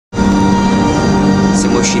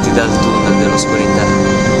usciti dal tunnel dell'oscurità.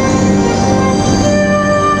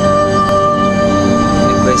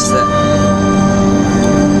 E questa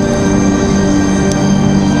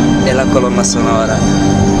è la colonna sonora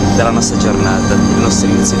della nostra giornata, il nostro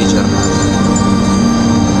inizio di giornata.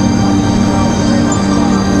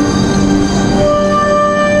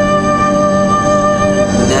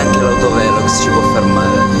 Neanche l'autovelox ci può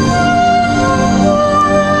fermare.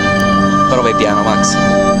 Però vai piano, Max.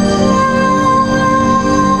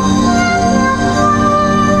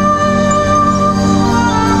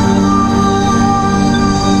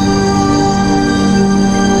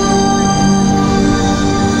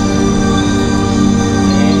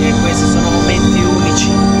 E questi sono momenti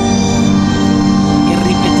unici,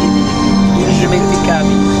 irripetibili,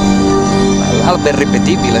 indimenticabili. L'alba è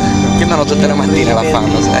ripetibile, più o meno tutte le mattine la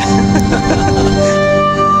fanno, sai.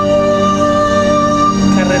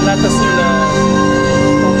 Carrellata sul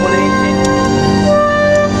componente.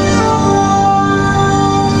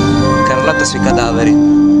 Carrellata sui cadaveri.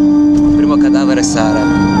 Il primo cadavere è Sara.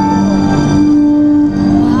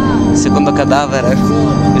 Il secondo cadavere,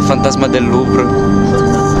 il fantasma del Louvre.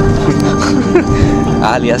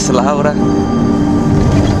 Alias Laura.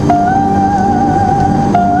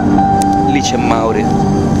 Lì c'è Mauri.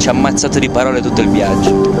 Ci ha ammazzato di parole tutto il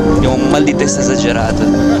viaggio. Abbiamo un mal di testa esagerato.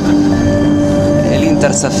 E lì in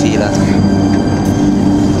terza fila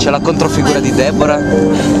c'è la controfigura di Deborah.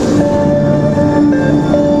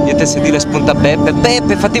 Dietro il sedile spunta Beppe.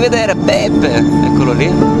 Beppe, fatti vedere, Beppe! Eccolo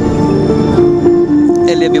lì.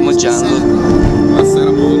 E lì abbiamo Django.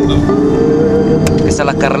 Questa è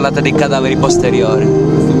la carrellata dei cadaveri posteriori.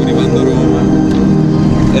 Stiamo arrivando a Roma.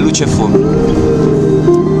 E luce fu.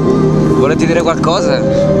 Volete dire qualcosa?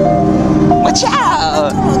 Ma ciao! Ma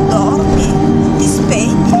tu non dormi, ti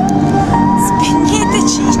spegni. Spegnete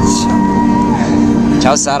Ciccio.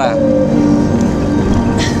 Ciao Sara. Non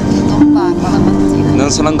parla la mattina.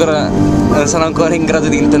 Non sono ancora in grado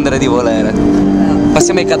di intendere di volere.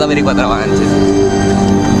 Passiamo ai cadaveri qua davanti.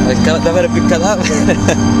 Il cadavere più cadavere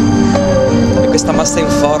è questa massa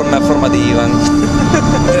informe a forma di Ivan.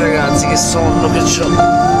 Ragazzi, che sonno che c'ho.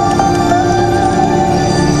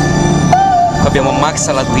 Qua abbiamo Max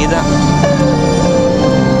alla guida,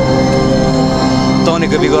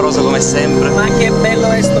 tonico e vigoroso come sempre. Ma che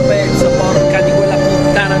bello è sto pezzo, porca di quella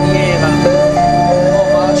puttana di Eva. Oh,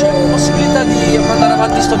 ma c'è la possibilità di mandare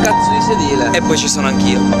avanti sto cazzo di sedile. E poi ci sono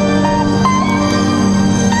anch'io.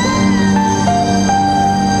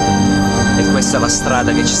 E questa è la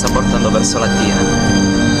strada che ci sta portando verso Latina.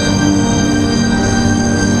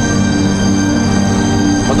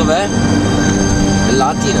 Ma dov'è? È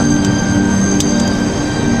Latina.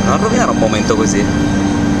 Non rovinare un momento così.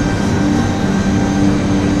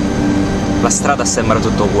 La strada sembra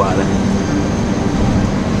tutto uguale.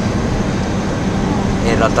 E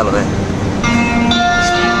in realtà lo è.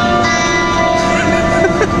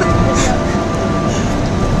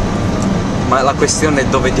 Ma la questione è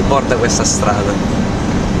dove ti porta questa strada.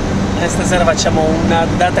 Stasera facciamo una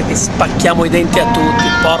data che spacchiamo i denti a tutti,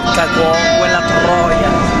 porca quella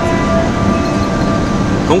troia.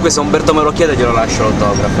 Comunque se Umberto me lo chiede glielo lascio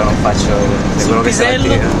l'autografo, non faccio quello che Pisello? sa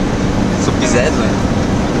dire. Su Pisello?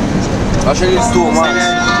 Lasciali il tuo, Max.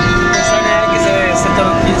 Non so neanche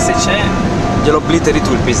se c'è. Glielo obliteri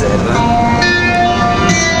tu il Pisello.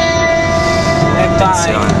 E vai,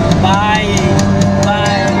 Attenzione. vai.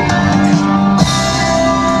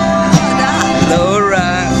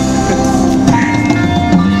 Allora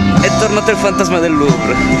è tornato il fantasma del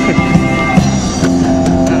Louvre.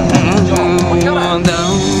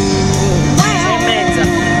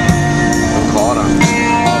 Ancora.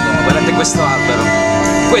 Guardate questo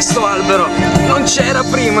albero non c'era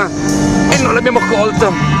prima e non l'abbiamo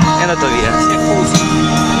colto, è andato via. Si è fuso.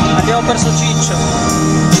 Abbiamo perso Ciccio.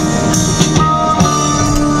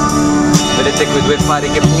 Vedete quei due fari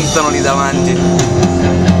che puntano lì davanti?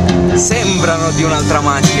 Sembrano di un'altra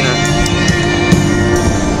macchina.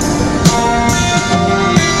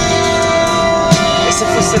 E se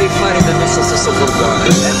fossero i fari del nostro stesso furgone?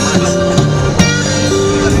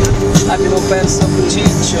 Abbiamo perso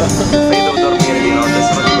Ciccio. Io devo dormire di notte,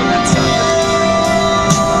 sono tutto cazzate.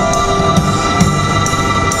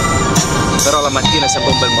 Però la mattina è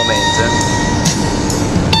sempre un bel momento.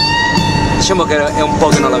 Diciamo che è un po'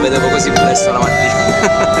 che non la vedevo così presto la mattina.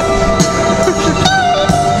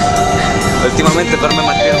 Ultimamente per me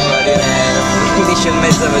mattina vuol dire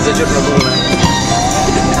 11:30, mezzogiorno l'una.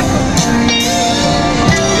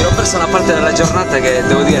 Mi ho perso una parte della giornata che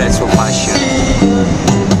devo dire è il suo fascino.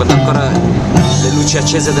 Quando ancora le luci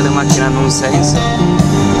accese delle macchine hanno un senso.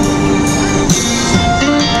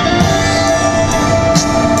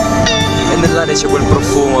 E nell'aria c'è quel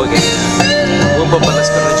profumo che un po' per le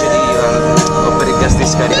scorreggiative o per il gas di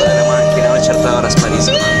scarico delle macchine, a una certa ora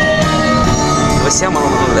spariscono. Dove siamo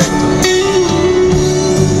non l'ho detto.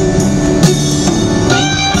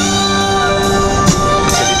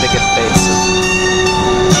 Sentite che pezzo.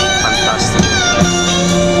 Fantastico.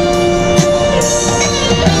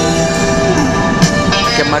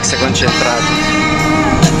 Che Max è concentrato.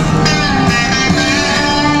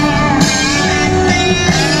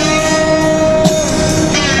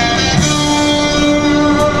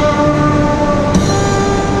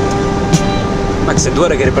 Max è 2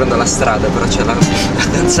 ore che riprendo la strada, però c'è la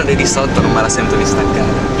canzone di sotto, non me la sento di staccare.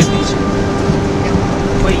 Che dici?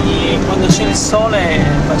 Poi quando c'è il sole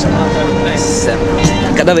facciamo un'altra ripresa.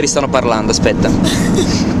 I cadaveri stanno parlando, aspetta. Infatti,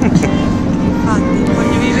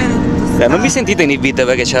 voglio vivere tutto Non vi sentite inibite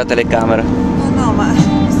perché c'è la telecamera? No, ma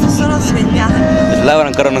sto solo svegliando. Laura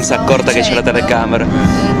ancora non si è accorta che c'è la telecamera.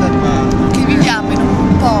 Che viviamo in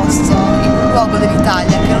un posto, in un luogo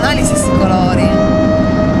dell'Italia che non ha gli stessi colori.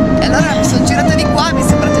 E allora mi sono girata di qua e mi è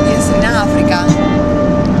sembrato di essere in Africa.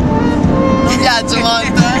 Non viaggio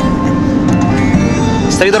molto,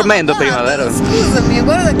 Stavi dormendo prima, guarda, vero? Scusami,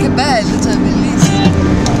 guarda che bello, cioè bellissimo.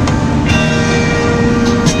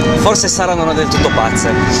 Forse Sara non è del tutto pazza.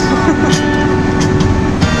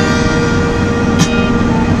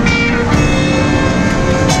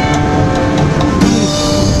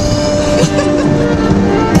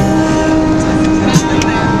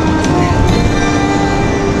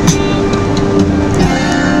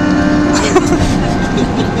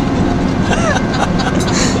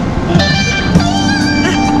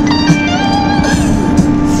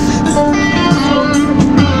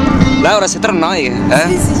 Laura, sei tra noi,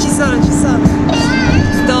 Sì, sì, ci sono.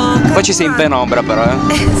 Poi ci sei in penombra però,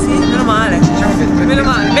 Sì, meno male. Meno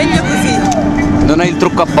male, meglio così. Non hai il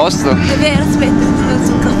trucco a posto? È vero, aspetta, non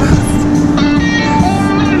so cosa.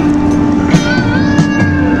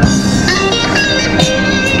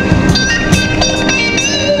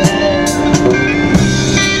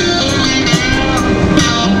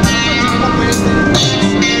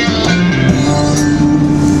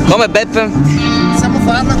 Come Beppe? Possiamo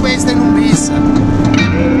farla questa in un bis?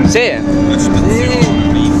 Sì.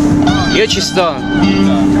 Io ci sto.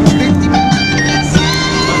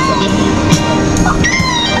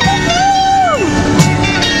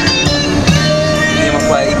 Vediamo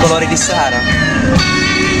qua i colori di Sara.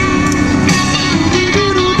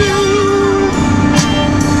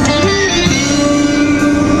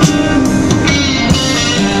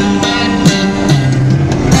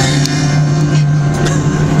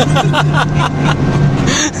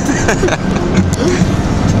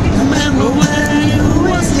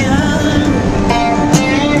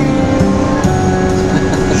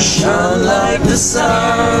 Shine like the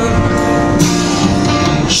sun,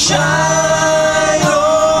 shine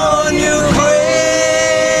on your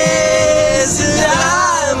crazy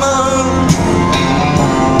diamond.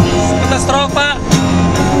 Questa strofa.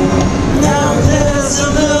 Now there's a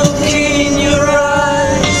look in your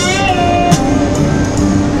eyes,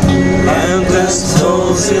 and there's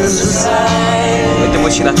souls inside.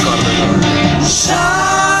 Mettiamoci d'accordo.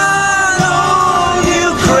 Shine on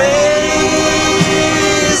your crazy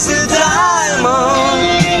diamond.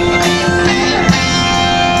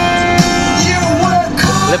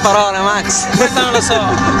 Le parole, Max. Questa non lo so.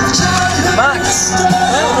 Max,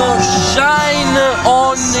 è uno shine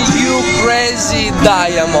on you crazy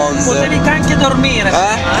diamond. Potevi anche dormire.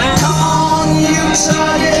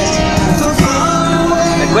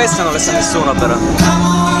 E questa non le sa nessuno però. Come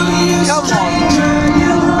on.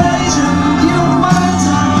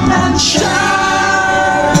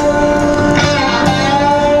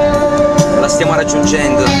 La stiamo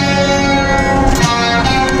raggiungendo.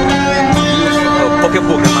 Oh, poche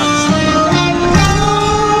buche, Max.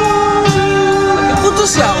 Ma che punto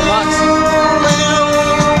siamo, Max?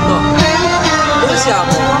 No. Dove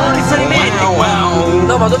siamo? Riferimenti qua.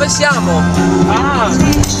 No, ma dove siamo? Ah,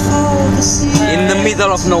 In the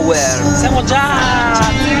middle of nowhere. siamo già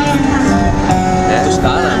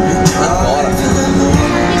Toscana. Ancora.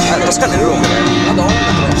 Toscana è lunga. Madonna.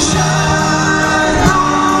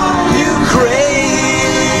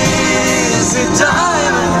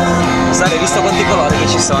 Sai, hai visto quanti colori che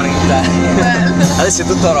ci sono in te? Adesso è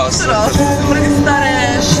tutto rosso. Vorrei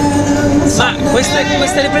stare. Ma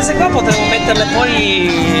queste riprese qua potremmo metterle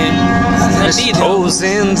poi nel video.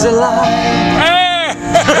 In the light.